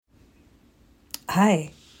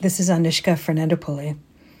Hi, this is Anushka Fernandopulle.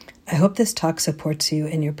 I hope this talk supports you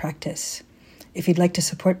in your practice. If you'd like to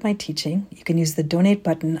support my teaching, you can use the donate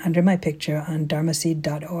button under my picture on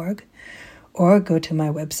dharmaseed.org or go to my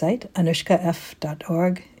website,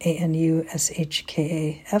 anushkaf.org,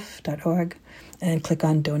 anushkaf.org, and click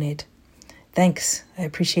on donate. Thanks. I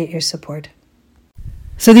appreciate your support.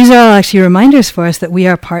 So these are all actually reminders for us that we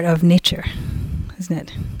are part of nature, isn't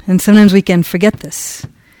it? And sometimes we can forget this.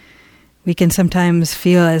 We can sometimes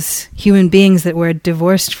feel as human beings that we're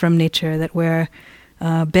divorced from nature, that we're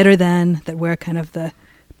better than, that we're kind of the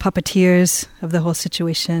puppeteers of the whole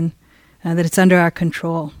situation, that it's under our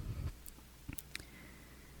control.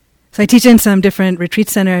 So I teach in some different retreat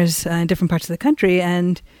centers in different parts of the country,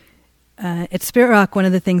 and at Spirit Rock, one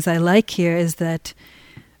of the things I like here is that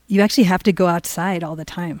you actually have to go outside all the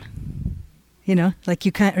time. You know, like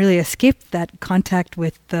you can't really escape that contact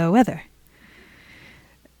with the weather.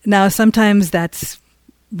 Now, sometimes that's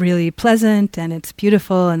really pleasant and it's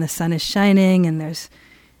beautiful and the sun is shining and there's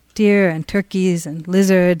deer and turkeys and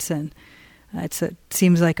lizards and it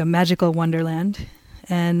seems like a magical wonderland.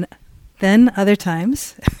 And then other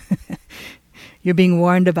times you're being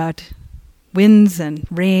warned about winds and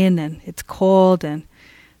rain and it's cold and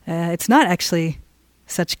it's not actually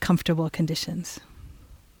such comfortable conditions.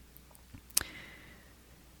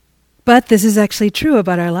 But this is actually true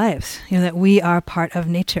about our lives, that we are part of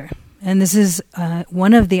nature. And this is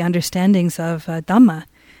one of the understandings of Dharma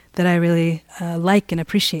that I really like and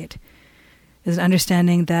appreciate, is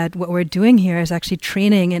understanding that what we're doing here is actually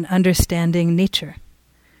training in understanding nature.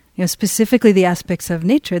 Specifically the aspects of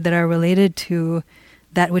nature that are related to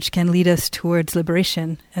that which can lead us towards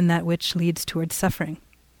liberation and that which leads towards suffering.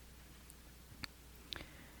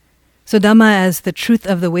 So Dhamma as the truth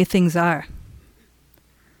of the way things are.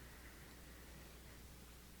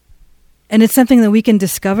 And it's something that we can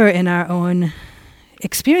discover in our own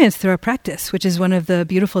experience through our practice, which is one of the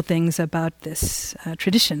beautiful things about this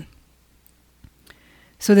tradition.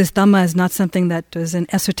 So this Dhamma is not something that was an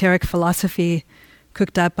esoteric philosophy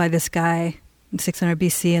cooked up by this guy in 600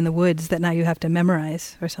 BC in the woods that now you have to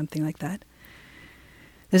memorize or something like that.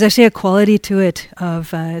 There's actually a quality to it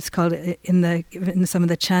of, it's called in some of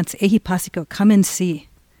the chants, ehipasiko, come and see.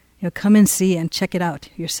 Come and see and check it out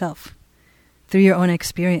yourself. Through your own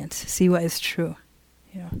experience, see what is true.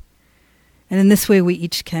 And in this way we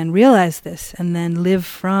each can realize this and then live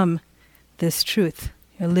from this truth,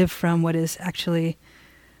 live from what is actually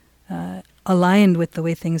aligned with the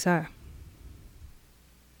way things are.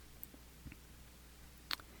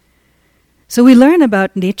 So we learn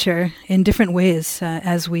about nature in different ways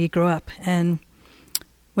as we grow up. And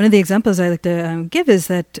one of the examples I like to give is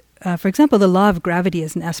that, for example, the law of gravity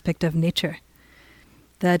is an aspect of nature.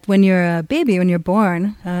 That when you're a baby, when you're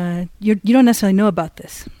born, you don't necessarily know about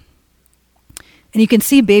this. And you can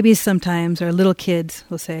see babies sometimes, or little kids,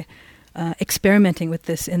 we'll say, experimenting with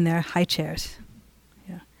this in their high chairs.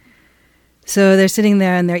 So they're sitting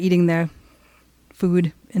there and they're eating their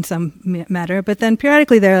food in some matter, but then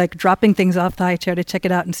periodically they're like dropping things off the high chair to check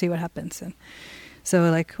it out and see what happens. And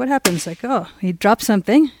so like, what happens? Like, oh, he drops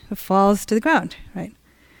something, it falls to the ground, right?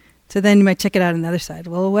 So then you might check it out on the other side.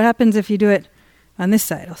 Well, what happens if you do it on this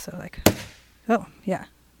side also, like, oh, yeah,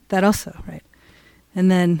 that also, right?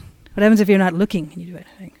 And then what happens if you're not looking and you do it?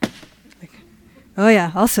 Like, oh,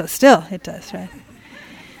 yeah, also, still, it does, right?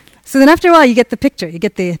 So then after a while, you get the picture, you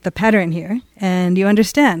get the pattern here, and you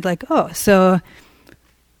understand, like, oh, so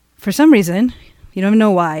for some reason, you don't even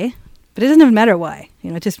know why, but it doesn't even matter why.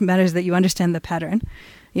 It just matters that you understand the pattern.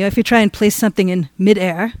 If you try and place something in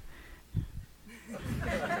midair,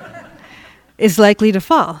 is likely to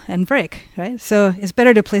fall and break, right? So it's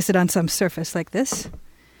better to place it on some surface like this.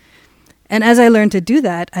 And as I learn to do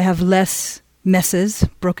that, I have less messes,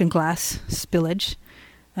 broken glass, spillage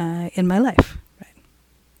in my life, right?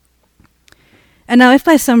 And now if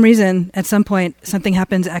by some reason, at some point, something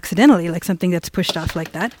happens accidentally, like something that's pushed off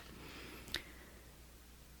like that,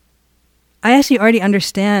 I actually already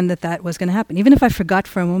understand that that was going to happen, even if I forgot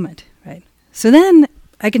for a moment, right? So then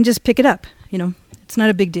I can just pick it up, It's not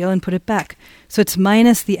a big deal and put it back. So it's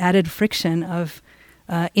minus the added friction of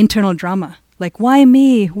internal drama. Like, why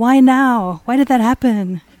me? Why now? Why did that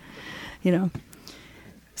happen?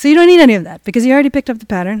 So you don't need any of that because you already picked up the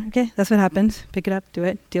pattern. Okay, that's what happens. Pick it up, do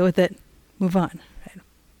it, deal with it, move on. Right?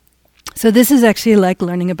 So this is actually like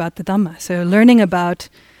learning about the Dhamma. So learning about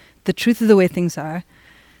the truth of the way things are.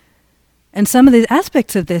 And some of the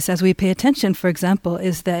aspects of this, as we pay attention, for example,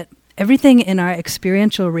 is that everything in our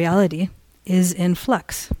experiential reality is in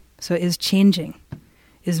flux, so is changing,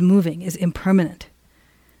 is moving, is impermanent.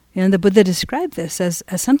 And the Buddha described this as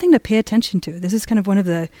something to pay attention to. This is kind of one of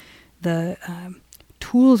the the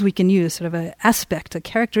tools we can use, sort of an aspect, a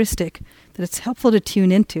characteristic that it's helpful to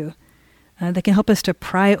tune into, that can help us to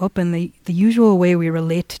pry open the usual way we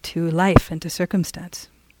relate to life and to circumstance.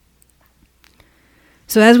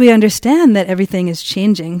 So as we understand that everything is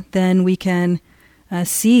changing, then we can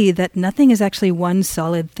see that nothing is actually one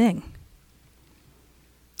solid thing.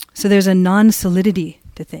 So there's a non-solidity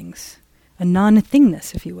to things, a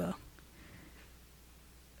non-thingness, if you will.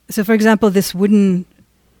 So for example, this wooden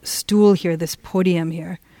stool here, this podium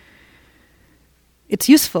here, it's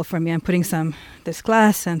useful for me. I'm putting this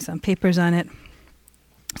glass and some papers on it.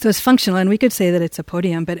 So it's functional, and we could say that it's a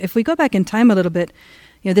podium. But if we go back in time a little bit,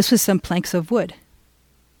 this was some planks of wood.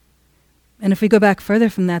 And if we go back further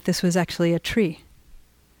from that, this was actually a tree.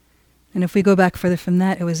 And if we go back further from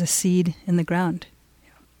that, it was a seed in the ground.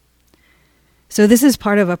 So this is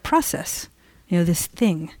part of a process, this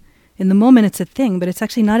thing. In the moment it's a thing, but it's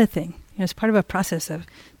actually not a thing. It's part of a process of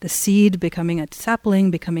the seed becoming a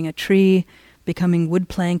sapling, becoming a tree, becoming wood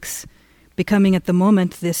planks, becoming at the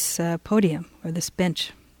moment this podium or this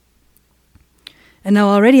bench. And now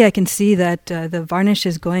already I can see that the varnish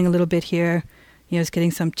is going a little bit here, it's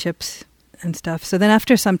getting some chips and stuff. So then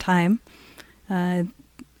after some time,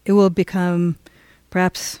 it will become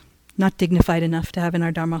perhaps not dignified enough to have in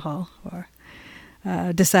our Dharma hall, or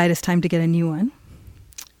decide it's time to get a new one.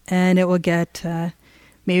 And it will get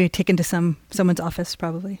maybe taken to someone's office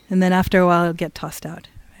probably. And then after a while it'll get tossed out.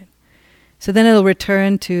 Right? So then it'll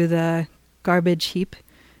return to the garbage heap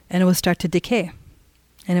and it will start to decay.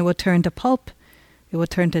 And it will turn to pulp, it will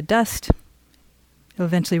turn to dust, it will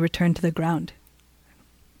eventually return to the ground.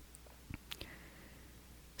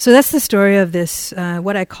 So that's the story of this,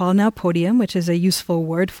 what I call now podium, which is a useful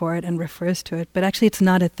word for it and refers to it. But actually it's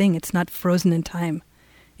not a thing. It's not frozen in time.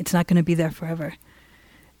 It's not going to be there forever.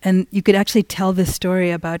 And you could actually tell this story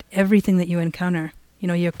about everything that you encounter.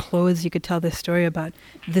 Your clothes, you could tell this story about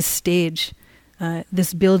this stage,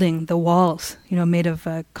 this building, the walls, made of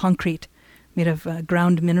concrete, made of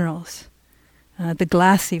ground minerals, the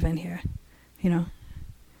glass even here,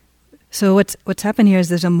 So what's happened here is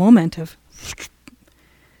there's a moment of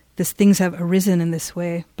these things have arisen in this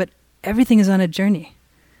way, but everything is on a journey.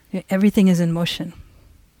 Everything is in motion.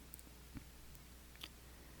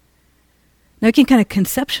 Now you can kind of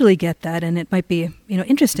conceptually get that, and it might be,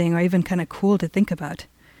 interesting or even kind of cool to think about.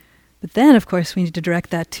 But then, of course, we need to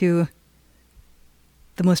direct that to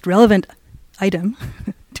the most relevant item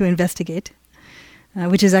to investigate,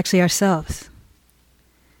 which is actually ourselves.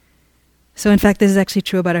 So in fact, this is actually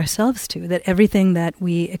true about ourselves too, that everything that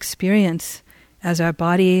we experience as our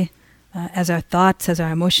body, as our thoughts, as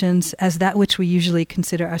our emotions, as that which we usually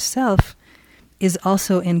consider ourself, is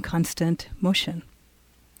also in constant motion.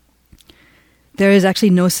 There is actually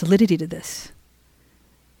no solidity to this.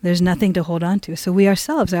 There's nothing to hold on to. So we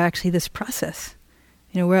ourselves are actually this process.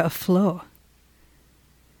 We're a flow.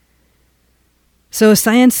 So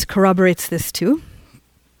science corroborates this too.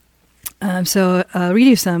 So I'll read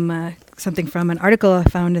you something from an article I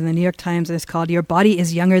found in the New York Times, and it's called "Your Body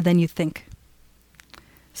is Younger Than You Think."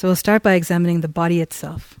 So we'll start by examining the body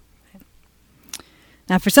itself.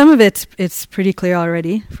 Now for some of it, it's pretty clear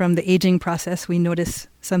already. From the aging process, we notice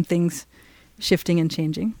some things shifting and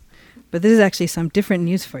changing. But this is actually some different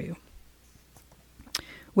news for you.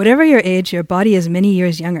 Whatever your age, your body is many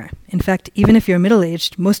years younger. In fact, even if you're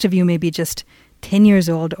middle-aged, most of you may be just 10 years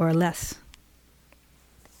old or less.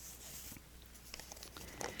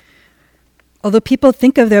 Although people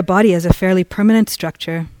think of their body as a fairly permanent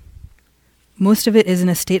structure, most of it is in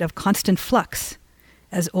a state of constant flux,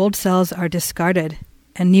 as old cells are discarded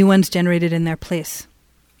and new ones generated in their place.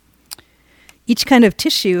 Each kind of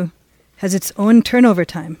tissue has its own turnover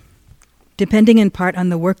time, depending in part on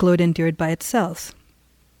the workload endured by its cells.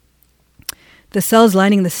 The cells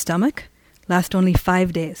lining the stomach last only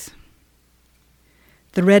 5 days.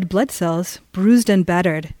 The red blood cells, bruised and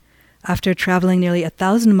battered, after traveling nearly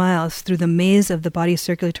 1,000 miles through the maze of the body's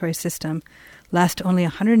circulatory system, last only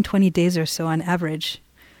 120 days or so on average,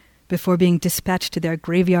 before being dispatched to their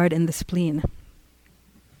graveyard in the spleen.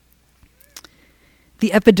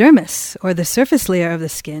 The epidermis, or the surface layer of the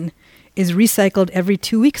skin, is recycled every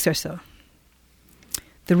 2 weeks or so.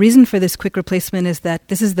 The reason for this quick replacement is that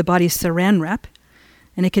this is the body's saran wrap,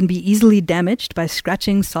 and it can be easily damaged by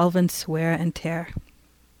scratching, solvents, wear, and tear.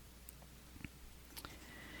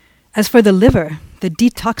 As for the liver, the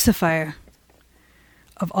detoxifier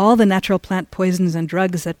of all the natural plant poisons and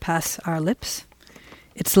drugs that pass our lips,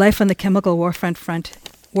 its life on the chemical warfare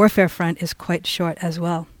front is quite short as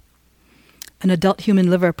well. An adult human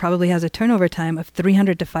liver probably has a turnover time of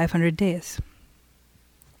 300 to 500 days.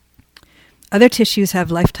 Other tissues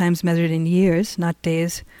have lifetimes measured in years, not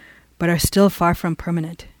days, but are still far from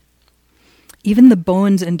permanent. Even the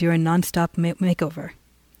bones endure a non-stop makeover.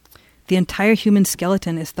 The entire human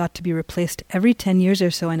skeleton is thought to be replaced every 10 years or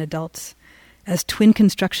so in adults, as twin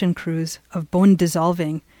construction crews of bone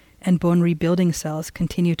dissolving and bone rebuilding cells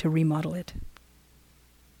continue to remodel it.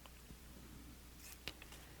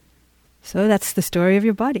 So that's the story of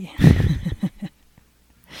your body.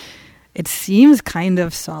 It seems kind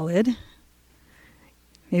of solid.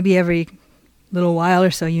 Maybe every little while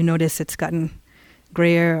or so you notice it's gotten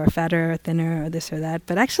grayer or fatter or thinner or this or that.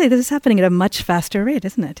 But actually this is happening at a much faster rate,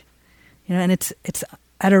 isn't it? And it's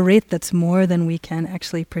at a rate that's more than we can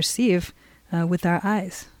actually perceive with our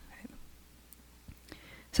eyes.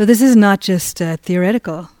 So this is not just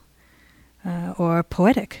theoretical or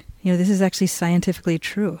poetic. This is actually scientifically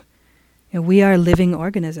true. We are living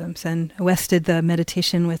organisms, and Wes did the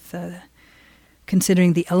meditation with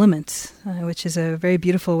considering the elements, which is a very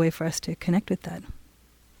beautiful way for us to connect with that.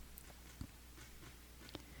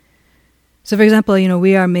 So for example,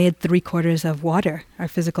 we are made 3/4 of water, our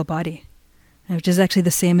physical body, which is actually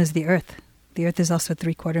the same as the earth. The earth is also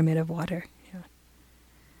 3/4 made of water.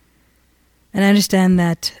 And I understand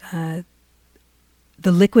that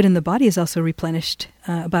the liquid in the body is also replenished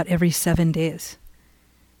about every 7 days.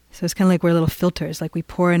 So it's kind of like we're little filters, like we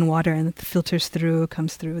pour in water and it filters through,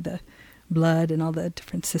 comes through the blood and all the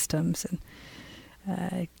different systems, and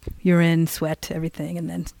urine, sweat, everything, and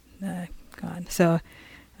then gone. So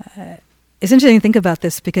it's interesting to think about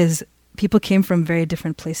this because people came from very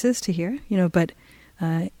different places to here, but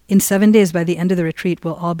in 7 days, by the end of the retreat,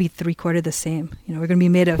 we'll all be 3/4 the same. We're going to be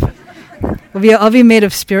made of, we'll all be made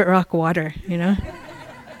of spirit rock water,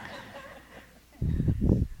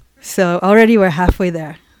 So already we're halfway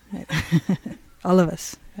there. Right? All of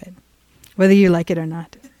us, right? Whether you like it or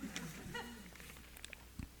not.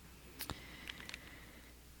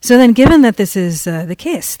 So then, given that this is the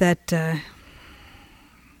case, that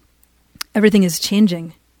everything is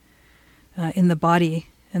changing in the body,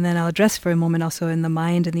 and then I'll address for a moment also in the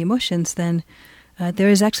mind and the emotions, then there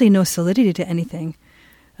is actually no solidity to anything.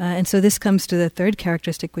 And so this comes to the third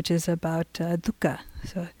characteristic, which is about dukkha.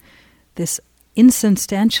 So this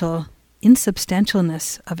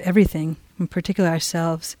insubstantialness of everything, in particular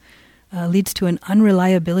ourselves, leads to an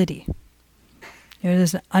unreliability. There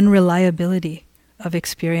is an unreliability of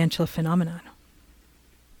experiential phenomenon.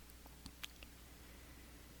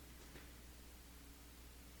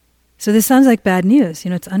 So this sounds like bad news.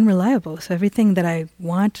 It's unreliable. So everything that I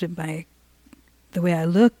want, the way I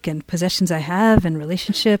look and possessions I have and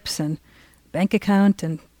relationships and bank account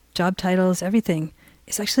and job titles, everything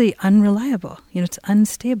is actually unreliable. It's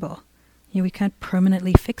unstable. We can't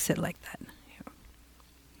permanently fix it like that.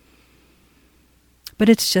 But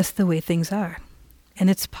it's just the way things are. And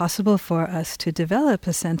it's possible for us to develop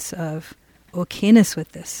a sense of okayness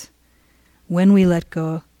with this when we let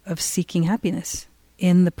go of seeking happiness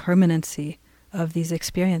in the permanency of these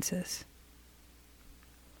experiences.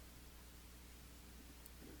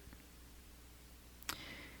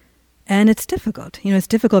 And it's difficult. It's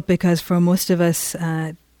difficult because for most of us,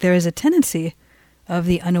 there is a tendency of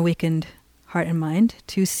the unawakened heart and mind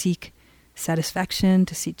to seek satisfaction,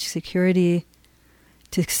 to seek security,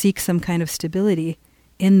 to seek some kind of stability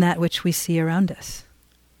in that which we see around us.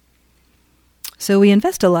 So we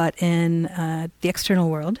invest a lot in the external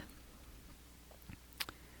world.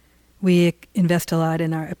 We invest a lot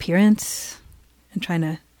in our appearance and trying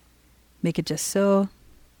to make it just so.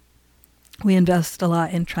 We invest a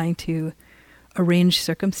lot in trying to arrange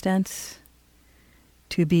circumstance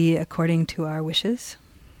to be according to our wishes.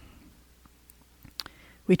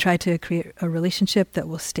 We try to create a relationship that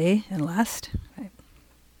will stay and last. Right?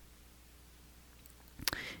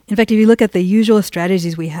 In fact, if you look at the usual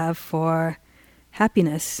strategies we have for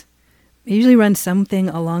happiness, it usually runs something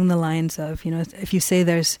along the lines of, if you say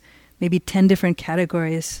there's maybe 10 different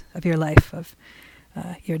categories of your life, of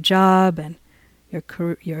your job and your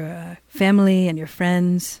family and your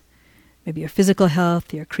friends, maybe your physical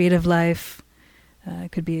health, your creative life,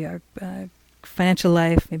 it could be your financial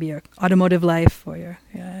life, maybe your automotive life, or your,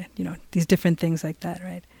 these different things like that,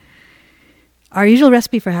 right? Our usual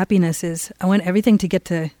recipe for happiness is I want everything to get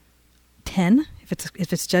to 10,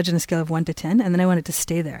 if it's judged on a scale of 1 to 10, and then I want it to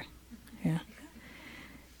stay there. Yeah.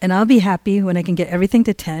 And I'll be happy when I can get everything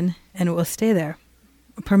to 10, and it will stay there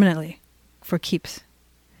permanently, for keeps.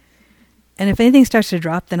 And if anything starts to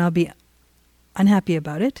drop, then I'll be unhappy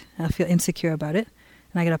about it. I'll feel insecure about it.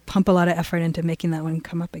 And I got to pump a lot of effort into making that one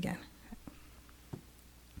come up again.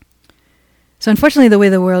 So unfortunately, the way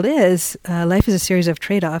the world is, life is a series of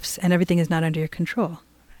trade-offs, and everything is not under your control.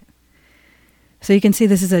 So you can see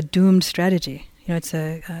this is a doomed strategy. It's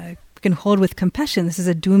a we can hold with compassion, this is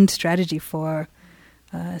a doomed strategy for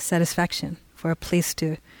satisfaction, for a place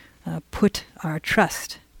to put our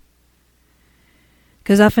trust.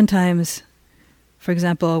 Because oftentimes, for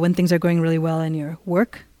example, when things are going really well in your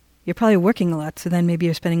work, you're probably working a lot, so then maybe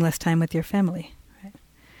you're spending less time with your family. Right?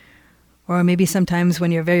 Or maybe sometimes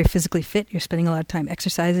when you're very physically fit, you're spending a lot of time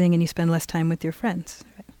exercising and you spend less time with your friends.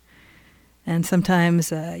 Right? And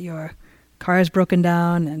sometimes your car is broken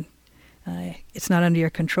down and it's not under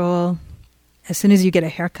your control. As soon as you get a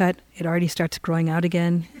haircut, it already starts growing out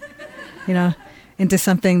again, into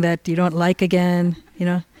something that you don't like again,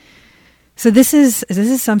 So this is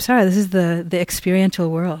samsara. This is the experiential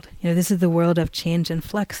world. This is the world of change and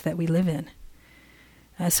flux that we live in.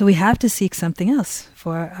 So we have to seek something else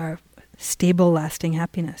for our stable, lasting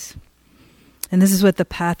happiness. And this is what the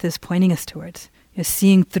path is pointing us towards,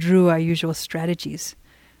 seeing through our usual strategies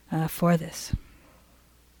for this.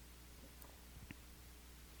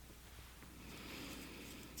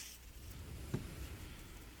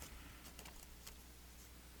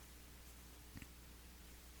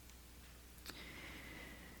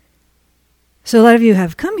 So a lot of you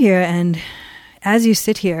have come here, and as you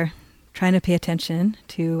sit here, trying to pay attention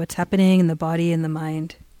to what's happening in the body and the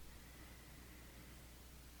mind,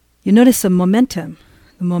 you notice the momentum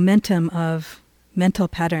of mental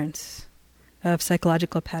patterns, of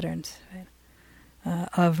psychological patterns, right?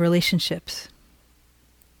 Of relationships.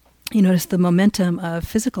 You notice the momentum of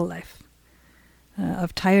physical life,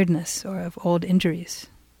 of tiredness or of old injuries.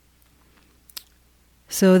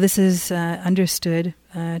 So this is understood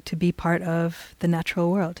to be part of the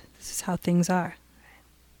natural world. This is how things are.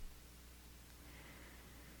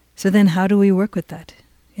 So then how do we work with that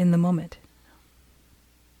in the moment?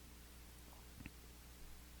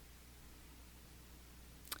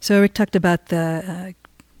 So Rick talked about the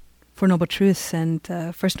Four Noble Truths, and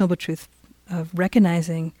first Noble Truth of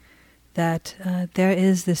recognizing that there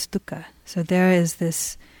is this dukkha. So there is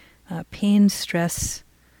this pain, stress,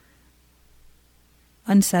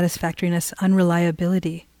 unsatisfactoriness,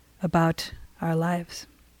 unreliability about our lives.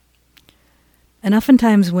 And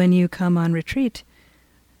oftentimes when you come on retreat,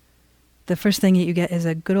 the first thing that you get is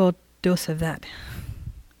a good old dose of that.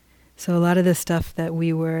 So a lot of the stuff that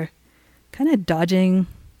we were kind of dodging,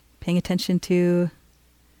 paying attention to,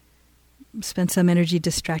 spend some energy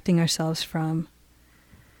distracting ourselves from,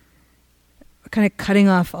 we're kind of cutting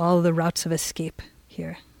off all the routes of escape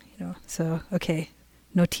here. So, okay,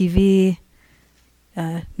 no TV,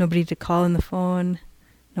 nobody to call on the phone,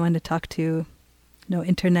 no one to talk to, no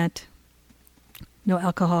internet, no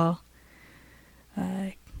alcohol,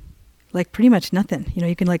 like pretty much nothing.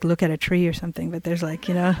 You can like look at a tree or something, but there's like,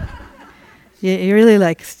 you're really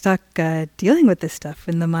like stuck dealing with this stuff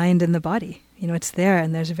in the mind and the body. It's there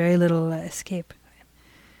and there's very little escape.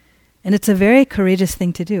 And it's a very courageous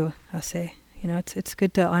thing to do, I'll say. It's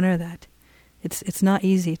good to honor that. It's not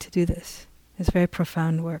easy to do this. It's very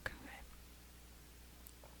profound work.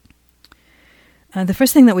 The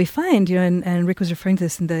first thing that we find, and Rick was referring to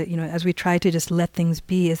this in the, as we try to just let things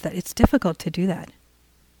be, is that it's difficult to do that.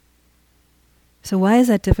 So why is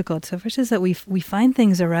that difficult? So first is that we find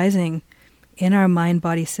things arising in our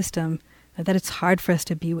mind-body system that it's hard for us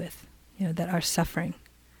to be with, that are suffering,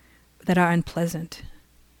 that are unpleasant,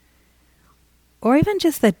 or even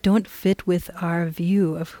just that don't fit with our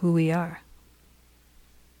view of who we are.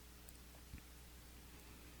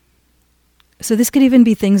 So this could even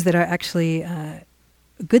be things that are actually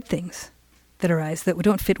good things that arise that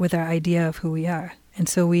don't fit with our idea of who we are. And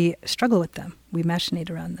so we struggle with them. We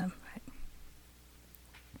machinate around them. Right?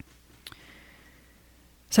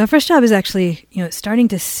 So our first job is actually, starting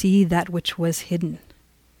to see that which was hidden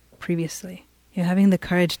previously. Having the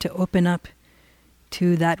courage to open up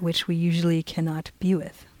to that which we usually cannot be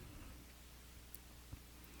with.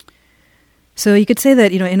 So you could say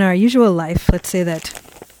that, in our usual life, let's say that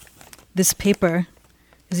this paper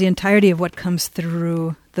is the entirety of what comes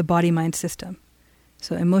through the body-mind system.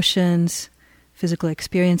 So emotions, physical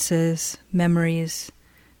experiences, memories,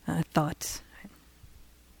 thoughts.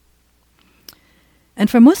 And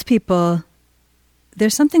for most people,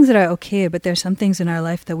 there's some things that are okay, but there's some things in our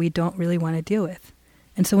life that we don't really want to deal with.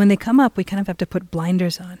 And so when they come up, we kind of have to put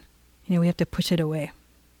blinders on. We have to push it away.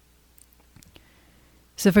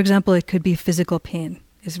 So for example, it could be physical pain.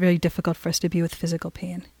 It's very difficult for us to be with physical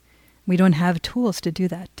pain. We don't have tools to do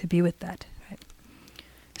that, to be with that. Right?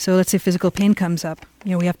 So let's say physical pain comes up.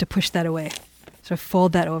 We have to push that away. Sort of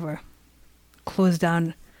fold that over. Close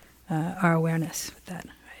down our awareness with that.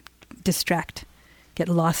 Right? Distract. Get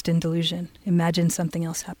lost in delusion. Imagine something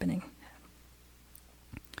else happening.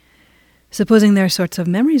 Supposing there are sorts of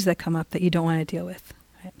memories that come up that you don't want to deal with.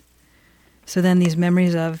 Right? So then these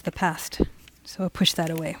memories of the past, so push that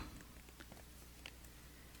away.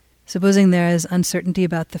 Supposing there is uncertainty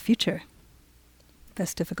about the future,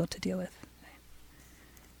 that's difficult to deal with.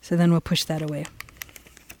 So then we'll push that away.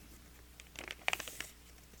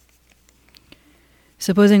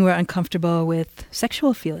 Supposing we're uncomfortable with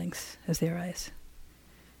sexual feelings as they arise.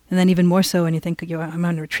 And then even more so when you think, I'm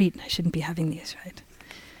on retreat, I shouldn't be having these, right?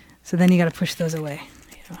 So then you got to push those away.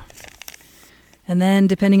 And then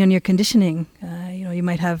depending on your conditioning, you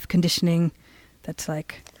might have conditioning that's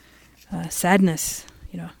like sadness.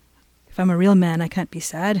 If I'm a real man, I can't be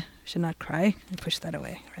sad, I should not cry, and push that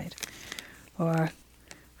away, right? Or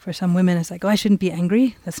for some women, it's like, I shouldn't be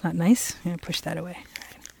angry, that's not nice, push that away.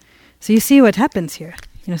 So you see what happens here.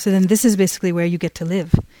 So then this is basically where you get to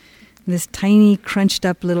live. This tiny, crunched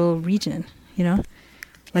up little region,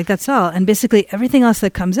 Like that's all. And basically everything else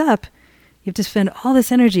that comes up, you have to spend all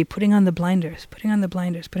this energy putting on the blinders, pushing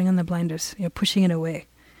it away.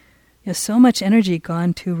 So much energy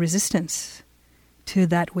gone to resistance, to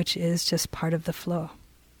that which is just part of the flow.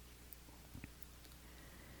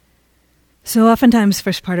 So oftentimes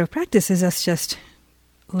first part of practice is us just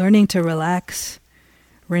learning to relax,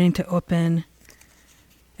 learning to open.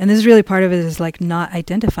 And this is really part of it is like not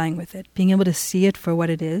identifying with it, being able to see it for what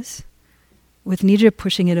it is, with neither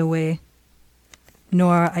pushing it away,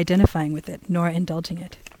 nor identifying with it, nor indulging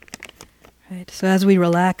it. Right? So as we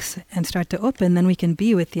relax and start to open, then we can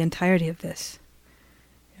be with the entirety of this.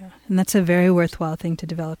 Yeah. And that's a very worthwhile thing to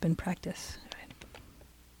develop in practice.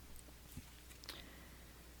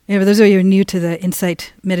 For those of you who are new to the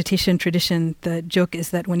insight meditation tradition, the joke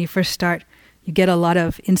is that when you first start, you get a lot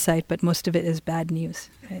of insight, but most of it is bad news.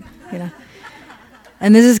 Right?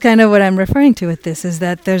 And this is kind of what I'm referring to with this, is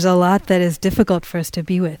that there's a lot that is difficult for us to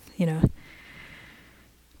be with,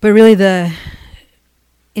 But really the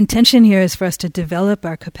intention here is for us to develop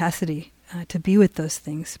our capacity to be with those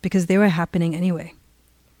things, because they were happening anyway.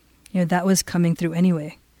 That was coming through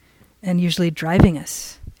anyway, and usually driving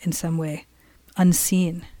us in some way,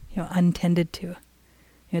 unseen, untended to.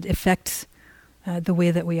 It affects the way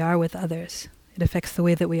that we are with others. It affects the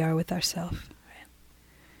way that we are with ourselves. Right?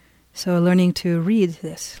 So learning to read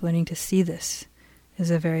this, learning to see this, is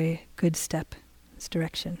a very good step in this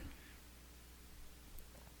direction.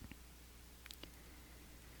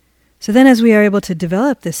 So then as we are able to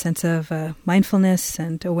develop this sense of mindfulness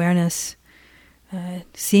and awareness,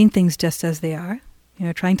 seeing things just as they are,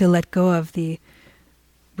 trying to let go of the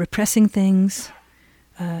repressing things,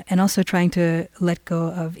 and also trying to let go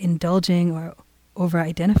of indulging or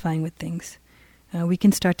over-identifying with things, we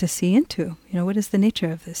can start to see into, what is the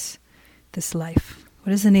nature of this life?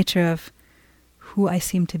 What is the nature of who I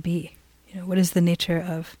seem to be? What is the nature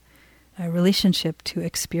of a relationship to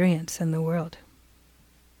experience and the world?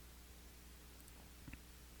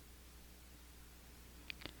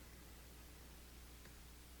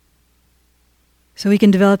 So we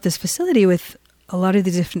can develop this facility with a lot of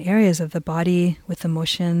the different areas of the body, with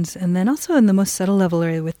emotions, and then also in the most subtle level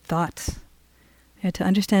area with thoughts. To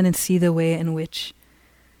understand and see the way in which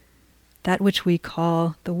that which we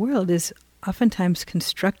call the world is oftentimes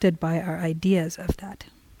constructed by our ideas of that.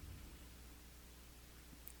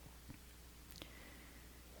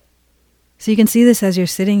 So you can see this as you're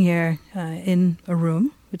sitting here in a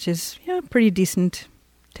room, which is pretty decent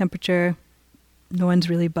temperature. No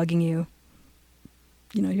one's really bugging you.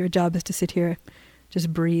 Your job is to sit here,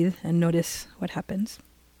 just breathe and notice what happens.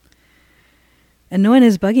 And no one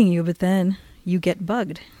is bugging you, but then you get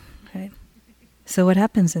bugged, right? So what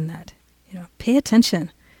happens in that? Pay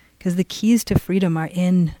attention, because the keys to freedom are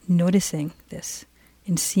in noticing this,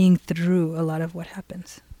 in seeing through a lot of what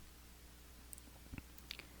happens.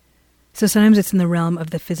 So sometimes it's in the realm of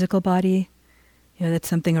the physical body, that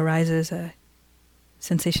something arises, a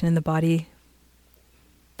sensation in the body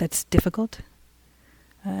that's difficult.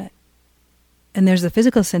 And there's the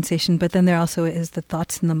physical sensation, but then there also is the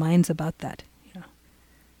thoughts and the minds about that.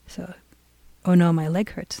 So, oh no, my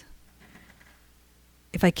leg hurts.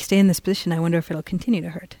 If I stay in this position, I wonder if it'll continue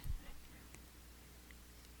to hurt.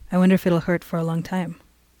 I wonder if it'll hurt for a long time.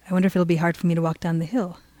 I wonder if it'll be hard for me to walk down the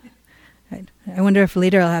hill. Right? I wonder if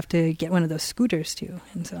later I'll have to get one of those scooters too,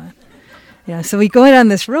 and so on. So we go down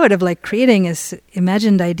this road of like creating this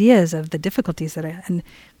imagined ideas of the difficulties that are, and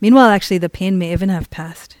meanwhile actually the pain may even have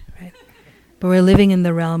passed, right? But we're living in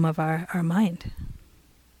the realm of our mind.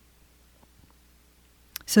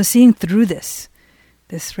 So seeing through this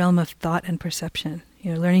realm of thought and perception,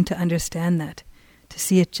 learning to understand that, to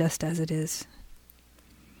see it just as it is.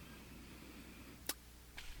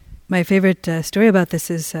 My favorite story about this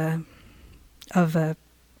is of a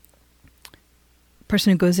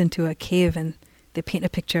person who goes into a cave and they paint a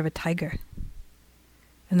picture of a tiger.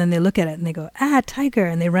 And then they look at it and they go, tiger,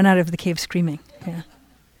 and they run out of the cave screaming. Yeah.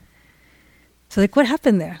 So like, what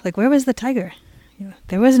happened there? Like, where was the tiger?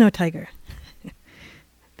 There was no tiger.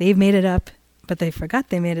 They made it up, but they forgot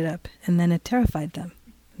they made it up, and then it terrified them,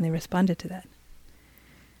 and they responded to that.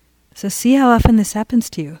 So see how often this happens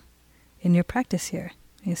to you in your practice here.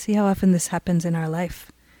 You see how often this happens in our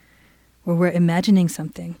life, where we're imagining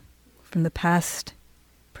something from the past,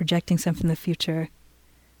 projecting something from the future,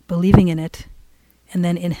 believing in it, and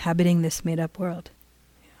then inhabiting this made-up world.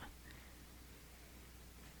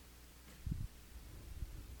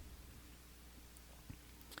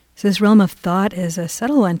 So this realm of thought is a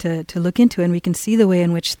subtle one to look into, and we can see the way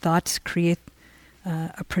in which thoughts create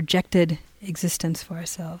a projected existence for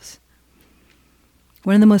ourselves.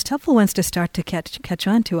 One of the most helpful ones to start to catch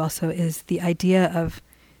on to also is the idea of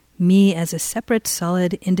me as a separate,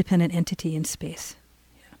 solid, independent entity in space.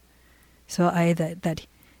 Yeah. So that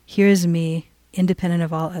here's me, independent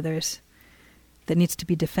of all others, that needs to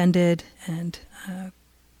be defended and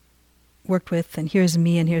worked with, and here's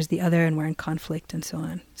me and here's the other, and we're in conflict and so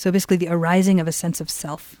on. So basically the arising of a sense of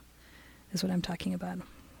self is what I'm talking about.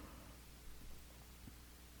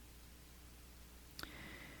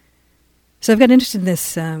 So I've got interested in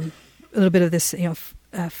this, a little bit of this,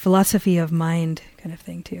 philosophy of mind kind of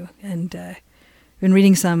thing too. And I've been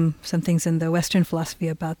reading some things in the Western philosophy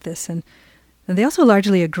about this, and they also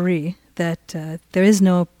largely agree that there is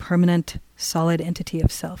no permanent, solid entity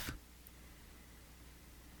of self.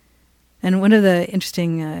 And one of the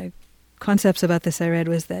interesting concepts about this I read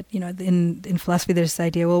was that, in philosophy there's this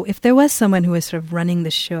idea, well, if there was someone who was sort of running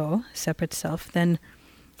the show, separate self, then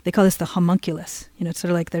they call this the homunculus. It's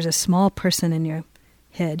sort of like there's a small person in your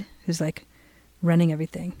head who's like running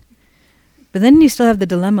everything. But then you still have the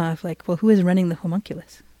dilemma of like, well, who is running the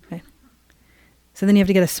homunculus, right? So then you have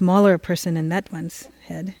to get a smaller person in that one's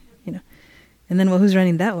head, And then, well, who's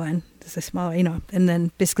running that one? It's a smaller, And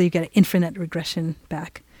then basically you get an infinite regression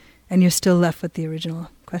back. And you're still left with the original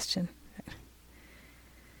question.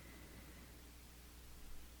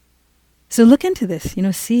 So look into this,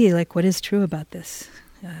 see like what is true about this.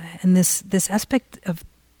 And this aspect of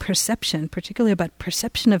perception, particularly about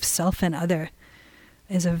perception of self and other,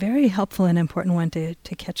 is a very helpful and important one to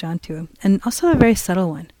catch on to. And also a very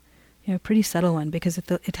subtle one, pretty subtle one, because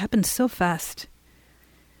it happens so fast.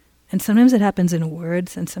 And sometimes it happens in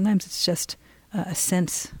words, and sometimes it's just a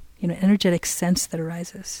sense, energetic sense that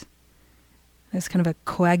arises. It's kind of a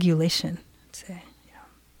coagulation, I'd say.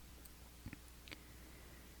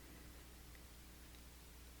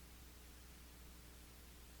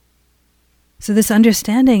 So this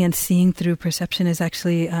understanding and seeing through perception is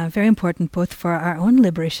actually very important, both for our own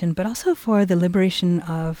liberation, but also for the liberation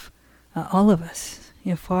of all of us,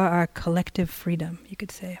 for our collective freedom, you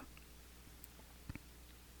could say.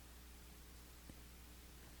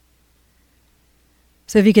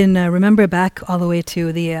 So if you can remember back all the way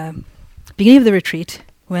to the beginning of the retreat,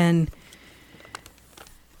 when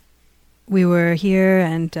we were here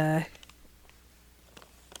and the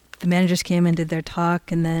managers came and did their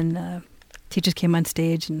talk, and then teachers came on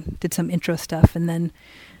stage and did some intro stuff, and then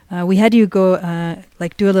we had you go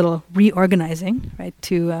do a little reorganizing, right,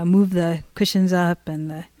 to move the cushions up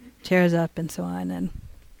and the chairs up and so on. And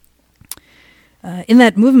in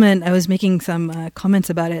that movement, I was making some comments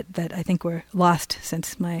about it that I think were lost,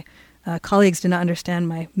 since my colleagues did not understand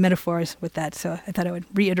my metaphors with that, so I thought I would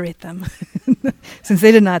reiterate them. Since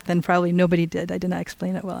they did not, then probably nobody did. I did not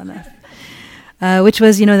explain it well enough. Which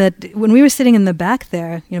was, that when we were sitting in the back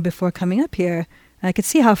there, before coming up here, I could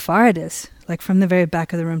see how far it is, like from the very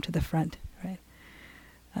back of the room to the front,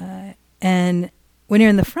 right? And when you're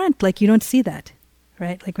in the front, like, you don't see that,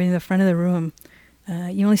 right? Like when you're in the front of the room,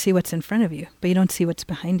 you only see what's in front of you, but you don't see what's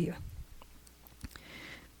behind you.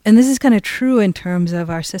 And this is kind of true in terms of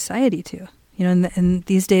our society too. And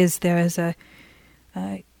these days there is a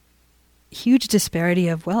huge disparity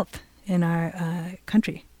of wealth in our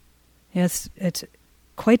country. It's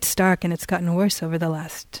quite stark, and it's gotten worse over the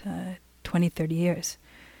last 20, 30 years.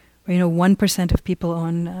 Where 1% of people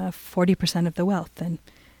own 40% of the wealth, and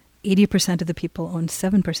 80% of the people own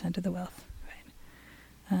 7% of the wealth.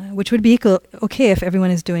 Right? Which would be okay if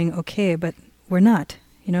everyone is doing okay, but we're not.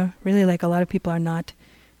 Really, like, a lot of people are not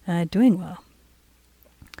doing well.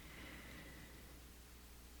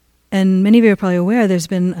 And many of you are probably aware there's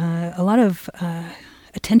been a lot of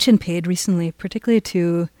attention paid recently, particularly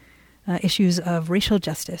to issues of racial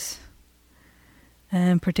justice,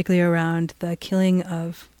 and particularly around the killing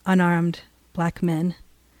of unarmed black men,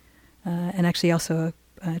 and actually also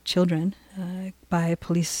children, by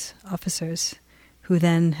police officers who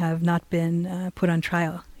then have not been put on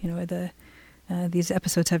trial. The these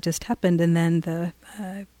episodes have just happened, and then the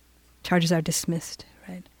charges are dismissed,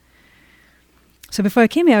 right? So before I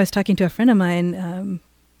came here, I was talking to a friend of mine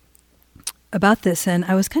about this, and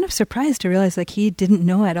I was kind of surprised to realize like he didn't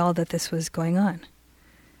know at all that this was going on.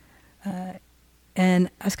 And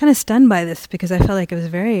I was kind of stunned by this because I felt like it was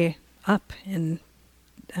very up in,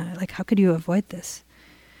 like, how could you avoid this?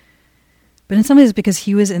 But in some ways, because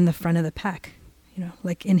he was in the front of the pack, you know,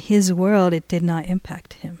 like in his world, it did not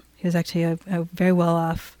impact him. He was actually a very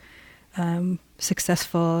well-off,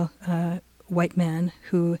 successful white man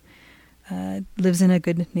who lives in a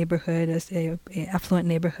good neighborhood, a affluent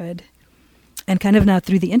neighborhood. And kind of now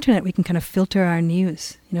through the internet, we can kind of filter our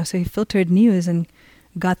news. You know, so he filtered news and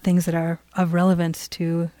got things that are of relevance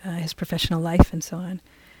to his professional life and so on.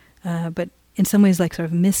 But in some ways, like sort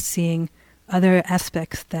of missed seeing other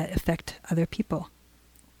aspects that affect other people.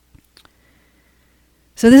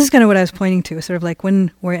 So this is kind of what I was pointing to, sort of like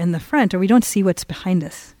when we're in the front, or we don't see what's behind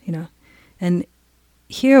us, you know. And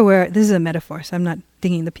here this is a metaphor, so I'm not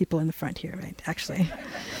dinging the people in the front here, right, actually.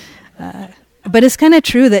 But it's kind of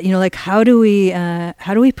true that, you know, like how do we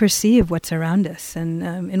perceive what's around us? And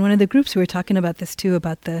in one of the groups we were talking about this too,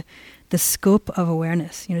 about the scope of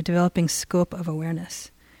awareness, you know, developing scope of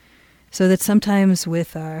awareness. So that sometimes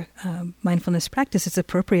with our mindfulness practice, it's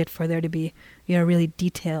appropriate for there to be, you know, really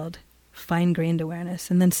detailed, fine-grained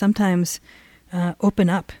awareness. And then sometimes open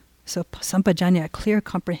up. So sampajanya, clear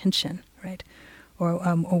comprehension, right? Or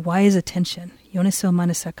wise attention. Yoniso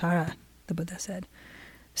manasakara, the Buddha said.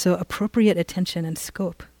 So appropriate attention and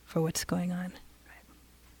scope for what's going on. Right?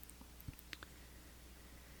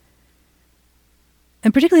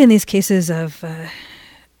 And particularly in these cases of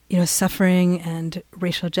suffering and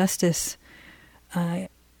racial justice,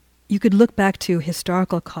 you could look back to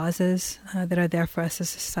historical causes that are there for us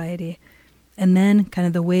as a society, and then kind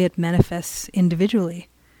of the way it manifests individually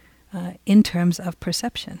in terms of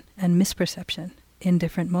perception and misperception in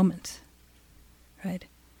different moments, right?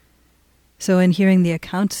 So in hearing the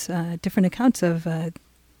accounts, different accounts of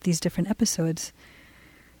these different episodes,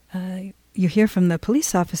 you hear from the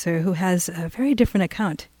police officer who has a very different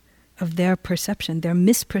account of their perception, their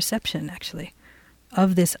misperception actually,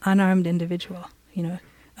 of this unarmed individual, you know,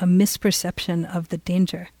 a misperception of the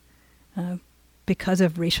danger because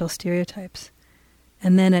of racial stereotypes.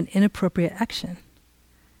 And then an inappropriate action,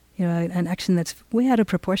 you know, an action that's way out of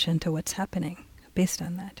proportion to what's happening based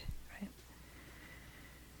on that.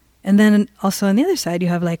 And then also on the other side, you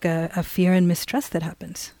have like a fear and mistrust that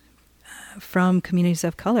happens from communities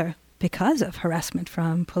of color because of harassment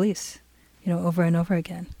from police, you know, over and over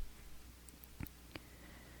again.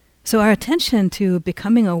 So our attention to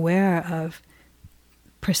becoming aware of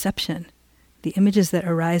perception, the images that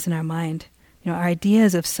arise in our mind, you know, our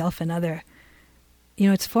ideas of self and other, you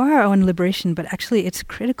know, it's for our own liberation, but actually it's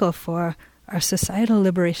critical for our societal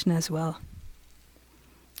liberation as well.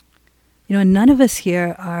 You know, none of us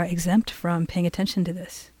here are exempt from paying attention to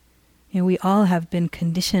this. You know, we all have been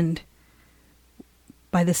conditioned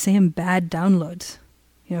by the same bad downloads,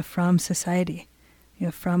 you know, from society, you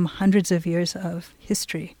know, from hundreds of years of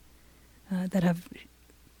history that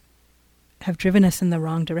have driven us in the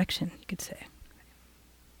wrong direction, you could say.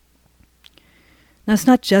 Now, it's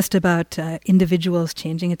not just about individuals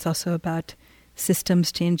changing, it's also about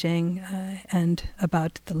systems changing and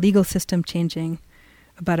about the legal system changing,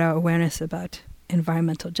 about our awareness about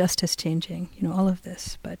environmental justice changing, you know, all of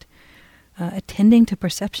this. But attending to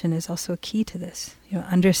perception is also key to this, you know,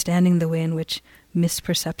 understanding the way in which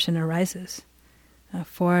misperception arises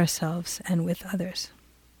for ourselves and with others.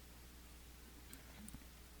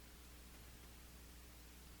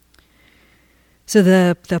 So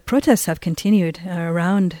the protests have continued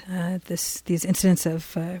around these incidents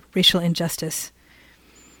of racial injustice.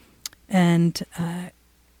 And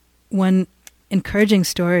one encouraging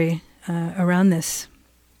story around this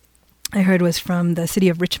I heard was from the city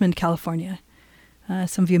of Richmond, California.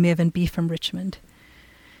 Some of you may even be from Richmond.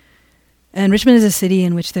 And Richmond is a city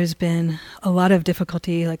in which there's been a lot of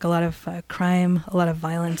difficulty, like a lot of crime, a lot of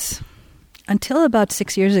violence, until about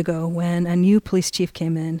 6 years ago when a new police chief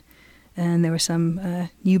came in and there were some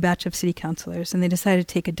new batch of city councilors, and they decided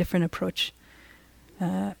to take a different approach,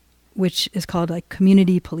 which is called like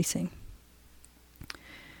community policing.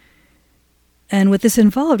 And what this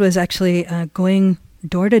involved was actually going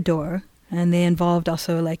door to door, and they involved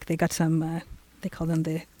also like they got some, they call them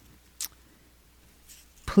the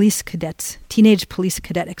police cadets, teenage police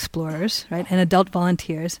cadet explorers, right, and adult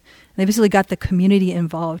volunteers. And they basically got the community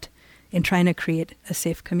involved in trying to create a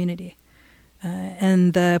safe community.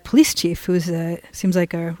 And the police chief, who seems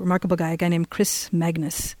like a remarkable guy, a guy named Chris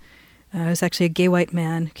Magnus, who's actually a gay white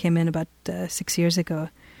man, came in about 6 years ago.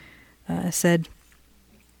 said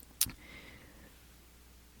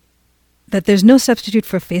that there's no substitute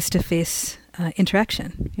for face-to-face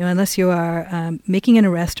interaction. Unless you are making an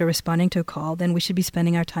arrest or responding to a call, then we should be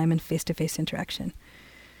spending our time in face-to-face interaction.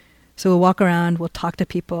 So we'll walk around, we'll talk to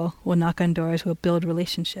people, we'll knock on doors, we'll build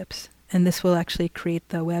relationships. And this will actually create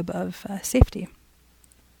the web of safety.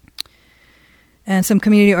 And some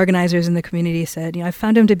community organizers in the community said, I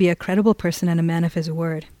found him to be a credible person and a man of his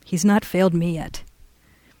word. He's not failed me yet.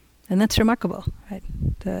 And that's remarkable, right?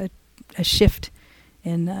 A shift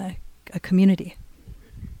in a community.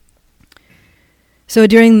 So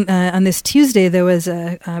on this Tuesday, there was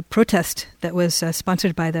a protest that was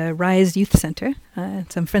sponsored by the Rise Youth Center.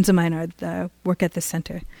 Some friends of mine work at this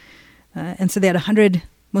center. And so they had 100,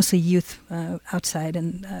 mostly youth, outside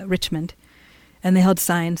in Richmond. And they held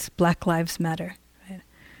signs, Black Lives Matter. Right?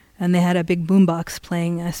 And they had a big boombox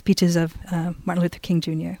playing speeches of Martin Luther King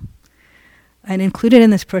Jr. And included in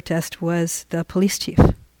this protest was the police chief.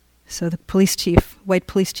 So the police chief, white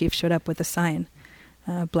police chief, showed up with a sign,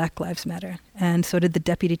 Black Lives Matter. And so did the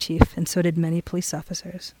deputy chief, and so did many police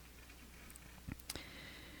officers.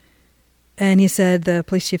 And the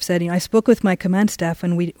police chief said, I spoke with my command staff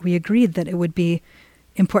and we agreed that it would be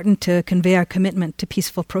important to convey our commitment to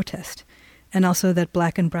peaceful protest, and also that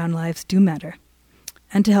black and brown lives do matter,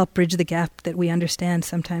 and to help bridge the gap that we understand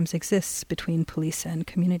sometimes exists between police and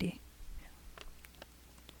community.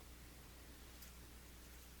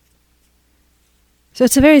 So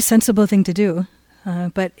it's a very sensible thing to do,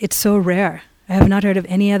 but it's so rare. I have not heard of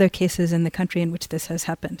any other cases in the country in which this has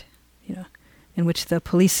happened, in which the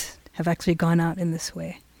police have actually gone out in this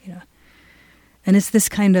way, And it's this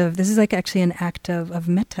is like actually an act of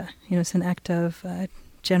metta, it's an act of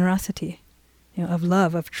generosity, of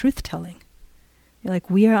love, of truth-telling. Like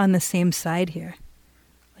we are on the same side here,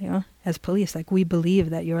 as police, like we believe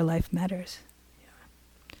that your life matters.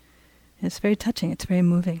 And it's very touching, it's very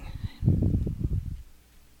moving.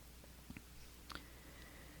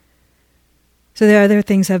 So there are other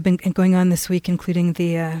things that have been going on this week, including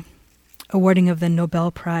the awarding of the Nobel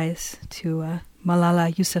Prize to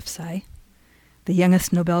Malala Yousafzai, the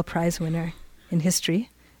youngest Nobel Prize winner in history,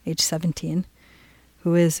 age 17,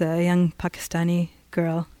 who is a young Pakistani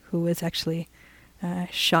girl who was actually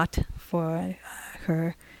shot for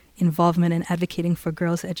her involvement in advocating for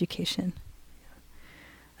girls' education,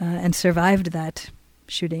 and survived that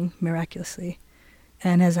shooting miraculously,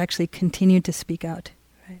 and has actually continued to speak out.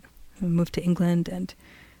 Right, moved to England, and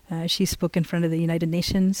she spoke in front of the United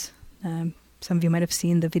Nations. Some of you might have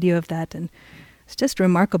seen the video of that, and it's just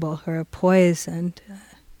remarkable, her poise and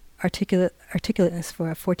articulateness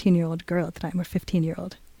for a 14-year-old girl at the time, or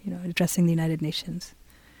 15-year-old, addressing the United Nations.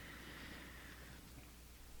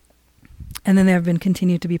 And then there have been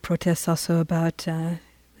continued to be protests also about the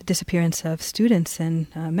disappearance of students in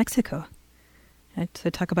Mexico. Right? So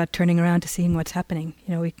talk about turning around to seeing what's happening.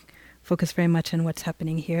 We focus very much on what's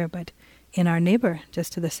happening here, but in our neighbor,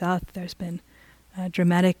 just to the south, there's been a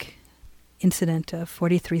dramatic incident of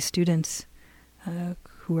 43 students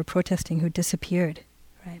who were protesting who disappeared,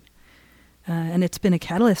 right? And it's been a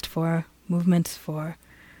catalyst for movements for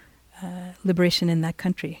liberation in that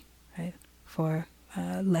country, right? For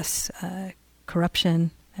less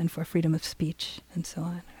corruption and for freedom of speech and so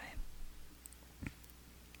on, right?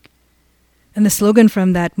 And the slogan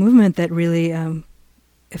from that movement that really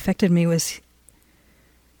affected me was,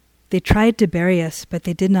 they tried to bury us, but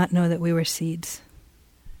they did not know that we were seeds.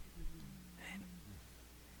 Right?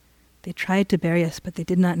 They tried to bury us, but they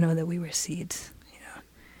did not know that we were seeds.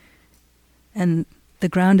 And the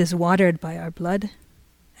ground is watered by our blood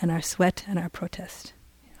and our sweat and our protest.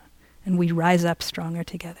 And we rise up stronger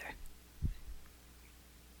together.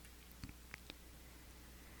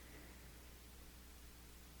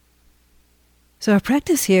 So our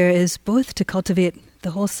practice here is both to cultivate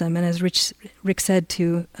the wholesome, and as Rick said,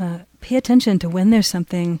 to pay attention to when there's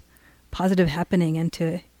something positive happening and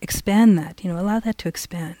to expand that, allow that to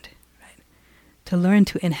expand, right? To learn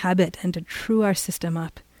to inhabit and to true our system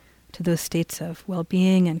up to those states of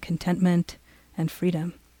well-being and contentment and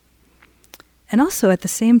freedom. And also at the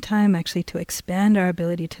same time actually to expand our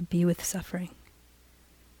ability to be with suffering,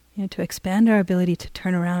 to expand our ability to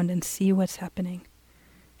turn around and see what's happening.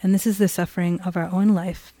 And this is the suffering of our own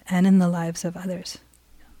life and in the lives of others.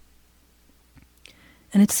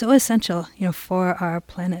 And it's so essential, for our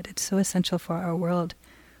planet. It's so essential for our world,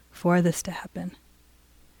 for this to happen.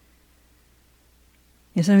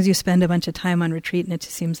 Sometimes you spend a bunch of time on retreat and it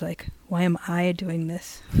just seems like, why am I doing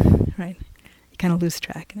this? Right? You kind of lose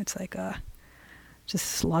track, and it's like, just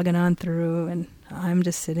slogging on through, and I'm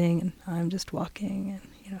just sitting, and I'm just walking, and,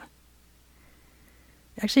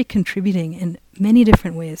 actually contributing in many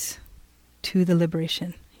different ways to the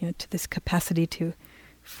liberation, to this capacity to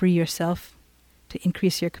free yourself, to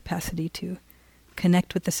increase your capacity to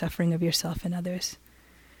connect with the suffering of yourself and others.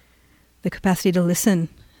 The capacity to listen,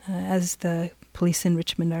 as the police in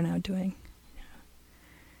Richmond are now doing.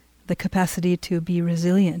 The capacity to be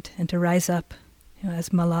resilient and to rise up, as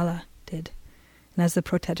Malala did, and as the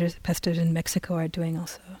protesters in Mexico are doing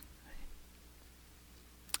also.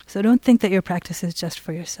 So don't think that your practice is just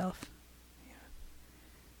for yourself.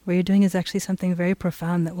 What you're doing is actually something very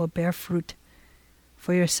profound that will bear fruit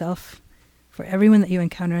for yourself, for everyone that you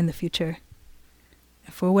encounter in the future,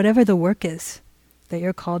 for whatever the work is that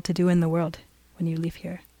you're called to do in the world when you leave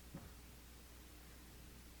here.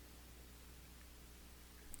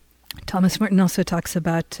 Thomas Merton also talks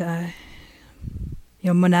about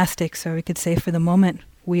monastics, or we could say for the moment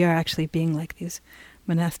we are actually being like these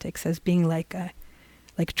monastics, as being like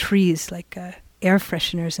trees, like air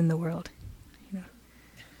fresheners in the world.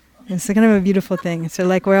 It's kind of a beautiful thing. So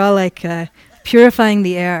like we're all like purifying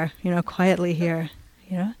the air, quietly here,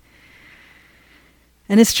 And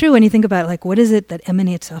it's true when you think about like what is it that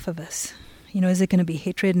emanates off of us? Is it going to be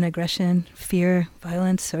hatred and aggression, fear,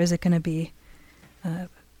 violence, or is it going to be a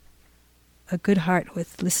good heart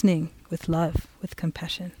with listening, with love, with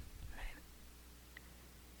compassion? Right?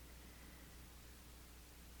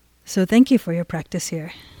 So thank you for your practice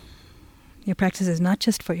here. Your practice is not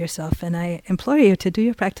just for yourself, and I implore you to do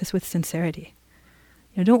your practice with sincerity.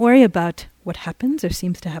 Don't worry about what happens or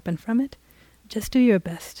seems to happen from it. Just do your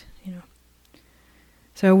best,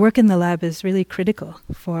 So our work in the lab is really critical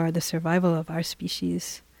for the survival of our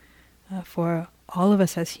species, for all of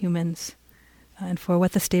us as humans, and for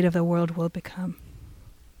what the state of the world will become.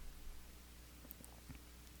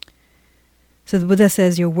 So the Buddha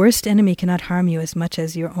says, your worst enemy cannot harm you as much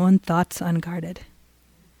as your own thoughts unguarded.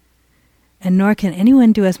 And nor can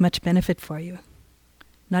anyone do as much benefit for you,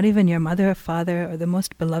 not even your mother or father or the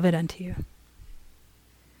most beloved unto you.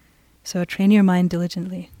 So train your mind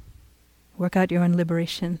diligently. Work out your own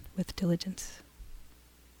liberation with diligence.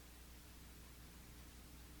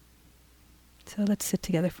 So let's sit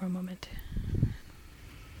together for a moment.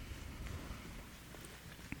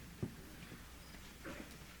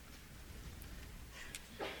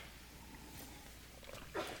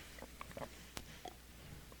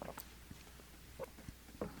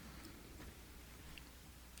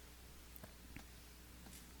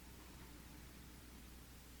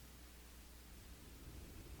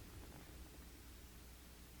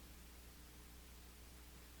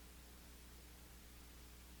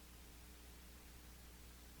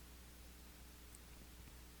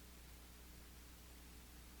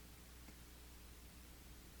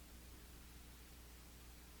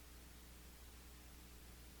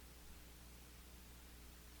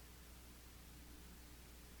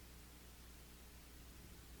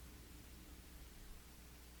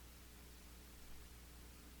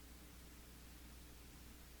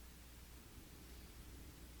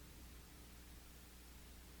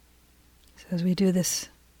 So as we do this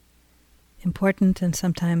important and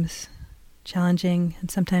sometimes challenging and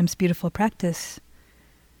sometimes beautiful practice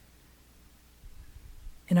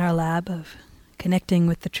in our lab of connecting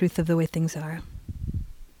with the truth of the way things are,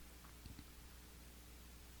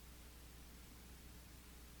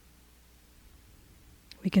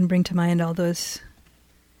 we can bring to mind all those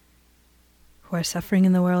who are suffering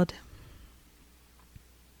in the world,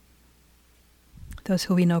 those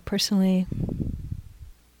who we know personally,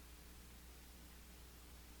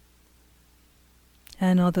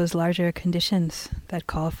 and all those larger conditions that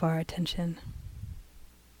call for our attention.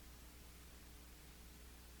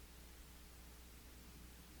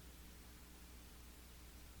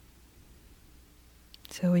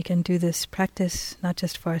 So we can do this practice not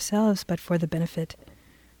just for ourselves, but for the benefit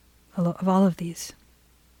of all of these.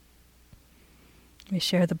 We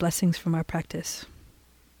share the blessings from our practice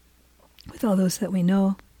with all those that we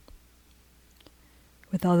know,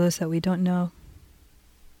 with all those that we don't know,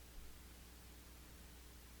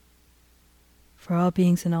 for all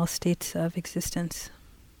beings in all states of existence.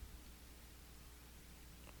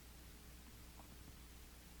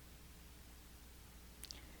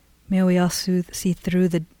 May we also see through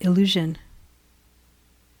the illusion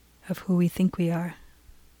of who we think we are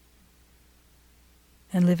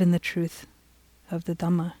and live in the truth of the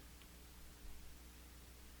Dhamma.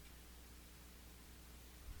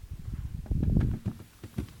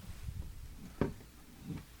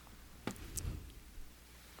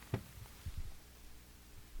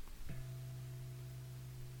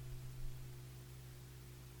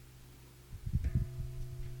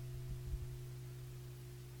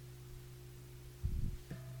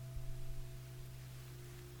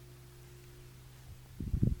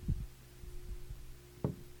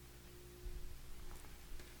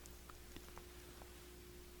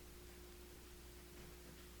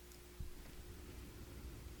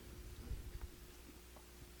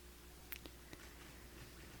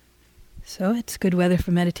 So it's good weather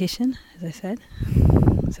for meditation, as I said.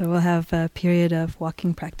 So we'll have a period of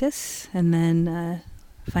walking practice and then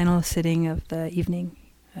final sitting of the evening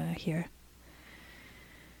here.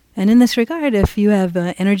 And in this regard, if you have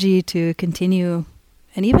energy to continue,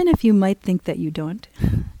 and even if you might think that you don't,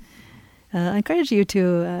 I encourage you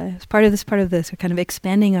to, as part of this, we're kind of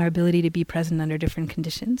expanding our ability to be present under different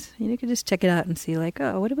conditions. You could just check it out and see, like,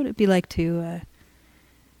 oh, what would it be like to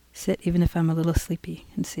sit even if I'm a little sleepy,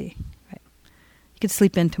 and see, right? You could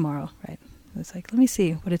sleep in tomorrow, right? It's like, let me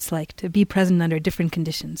see what it's like to be present under different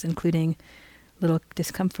conditions, including little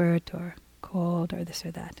discomfort or cold or this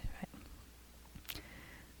or that, right?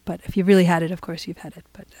 But if you've really had it, of course you've had it.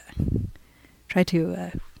 But try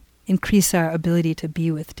to increase our ability to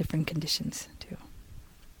be with different conditions too.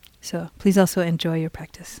 So please also enjoy your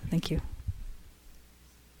practice. Thank you.